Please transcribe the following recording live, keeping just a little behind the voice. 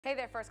Hey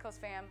there, First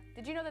Coast fam.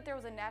 Did you know that there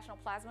was a national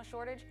plasma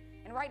shortage?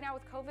 And right now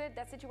with COVID,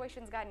 that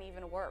situation's gotten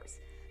even worse.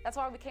 That's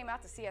why we came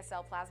out to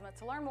CSL Plasma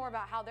to learn more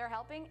about how they're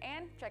helping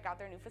and check out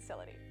their new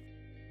facility.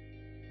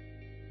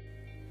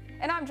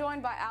 And I'm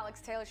joined by Alex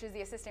Taylor. She's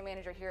the assistant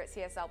manager here at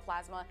CSL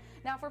Plasma.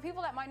 Now, for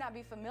people that might not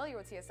be familiar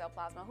with CSL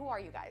Plasma, who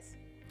are you guys?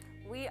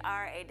 We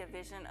are a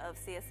division of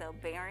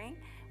CSL Bearing.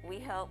 We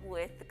help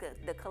with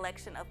the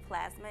collection of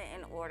plasma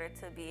in order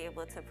to be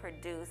able to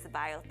produce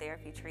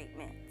biotherapy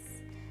treatments.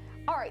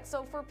 All right,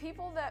 so for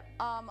people that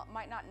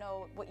might not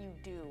know what you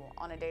do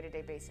on a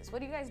day-to-day basis, what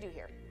do you guys do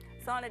here?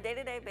 So on a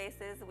day-to-day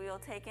basis, we'll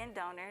take in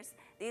donors.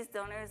 These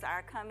donors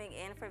are coming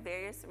in for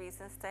various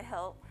reasons to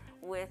help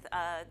with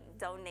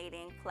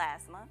donating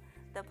plasma.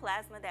 The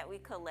plasma that we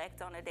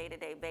collect on a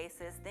day-to-day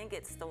basis then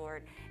gets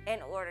stored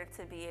in order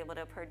to be able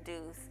to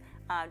produce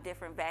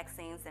different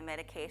vaccines and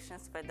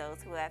medications for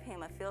those who have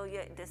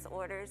hemophilia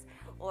disorders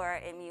or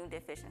immune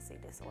deficiency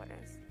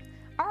disorders.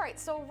 All right,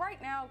 so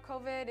right now,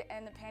 COVID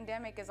and the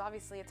pandemic is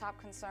obviously a top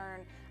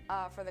concern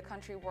for the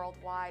country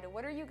worldwide.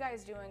 What are you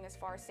guys doing as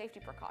far as safety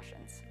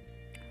precautions?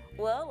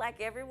 Well, like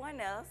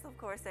everyone else, of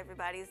course,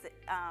 everybody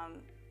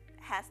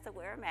has to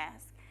wear a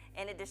mask.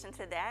 In addition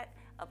to that,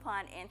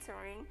 upon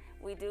entering,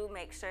 we do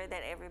make sure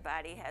that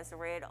everybody has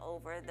read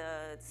over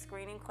the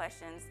screening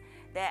questions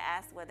that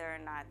ask whether or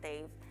not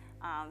they've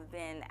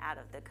been out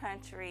of the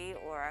country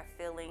or are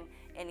feeling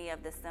any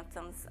of the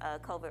symptoms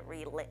COVID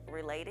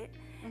related.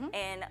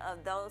 And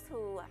of those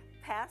who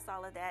pass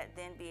all of that,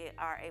 then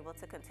are able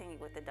to continue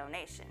with the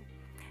donation.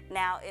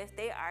 Now, if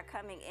they are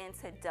coming in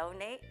to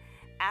donate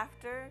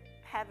after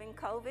having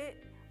COVID,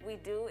 we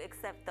do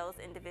accept those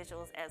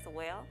individuals as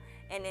well.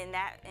 And in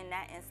that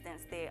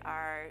instance, they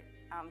are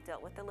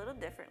dealt with a little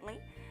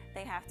differently.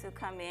 They have to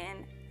come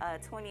in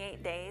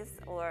 28 days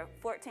or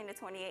 14 to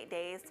 28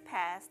 days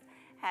past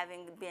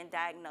having been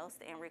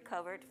diagnosed and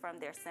recovered from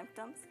their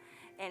symptoms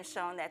and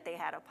shown that they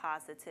had a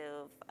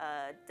positive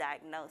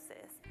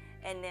diagnosis.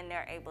 And then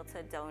they're able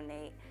to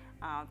donate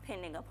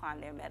pending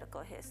upon their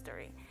medical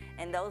history.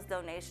 And those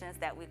donations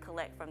that we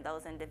collect from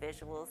those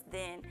individuals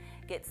then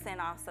get sent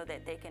off so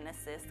that they can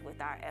assist with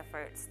our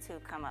efforts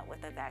to come up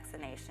with a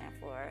vaccination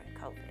for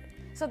COVID.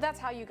 So that's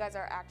how you guys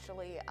are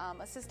actually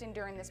assisting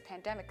during this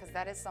pandemic, because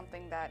that is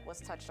something that was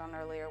touched on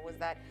earlier, was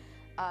that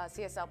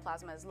CSL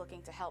Plasma is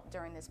looking to help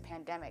during this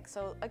pandemic.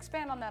 So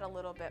expand on that a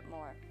little bit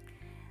more.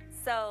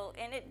 So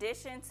in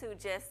addition to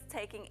just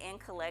taking in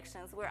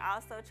collections, we're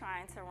also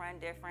trying to run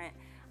different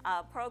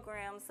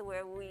programs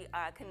where we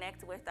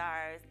connect with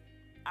our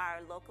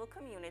local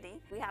community.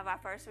 We have our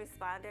first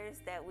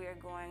responders that we're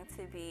going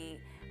to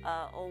be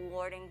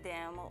awarding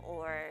them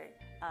or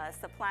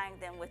supplying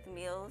them with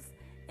meals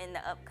in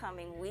the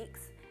upcoming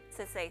weeks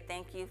to say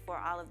thank you for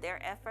all of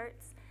their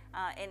efforts.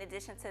 In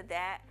addition to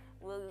that,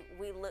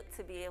 we look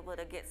to be able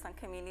to get some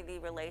community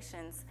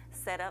relations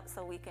set up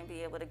so we can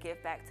be able to give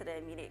back to the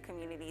immediate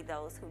community,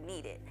 those who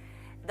need it.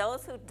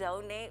 Those who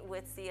donate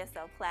with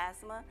CSL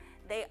Plasma,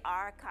 they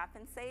are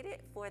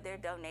compensated for their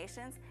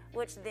donations,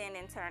 which then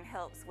in turn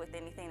helps with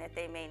anything that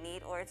they may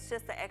need, or it's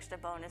just an extra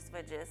bonus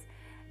for just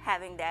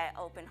having that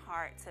open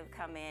heart to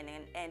come in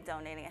and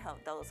donate and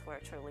help those who are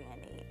truly in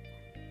need.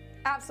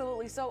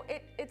 Absolutely. So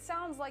it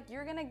sounds like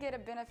you're going to get a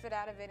benefit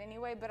out of it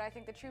anyway, but I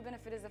think the true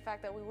benefit is the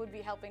fact that we would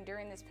be helping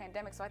during this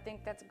pandemic, so I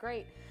think that's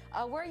great.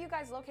 Where are you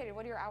guys located?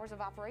 What are your hours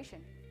of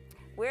operation?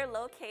 We're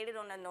located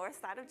on the north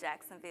side of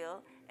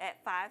Jacksonville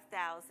at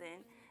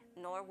 5000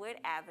 Norwood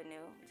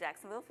Avenue,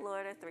 Jacksonville,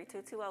 Florida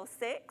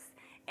 32206,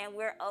 and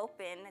we're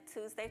open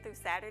Tuesday through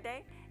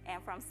Saturday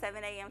and from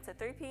 7 a.m. to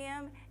 3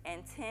 p.m.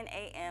 and 10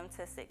 a.m.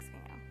 to 6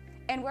 p.m.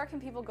 And where can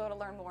people go to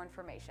learn more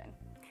information?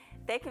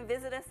 They can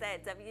visit us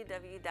at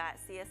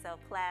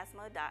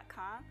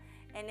www.cslplasma.com,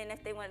 and then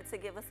if they wanted to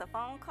give us a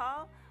phone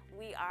call,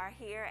 we are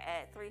here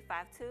at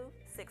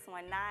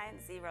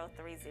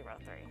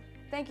 352-619-0303.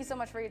 Thank you so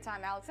much for your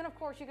time, Alex. And of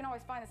course, you can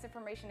always find this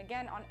information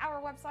again on our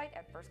website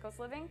at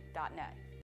firstcoastliving.net.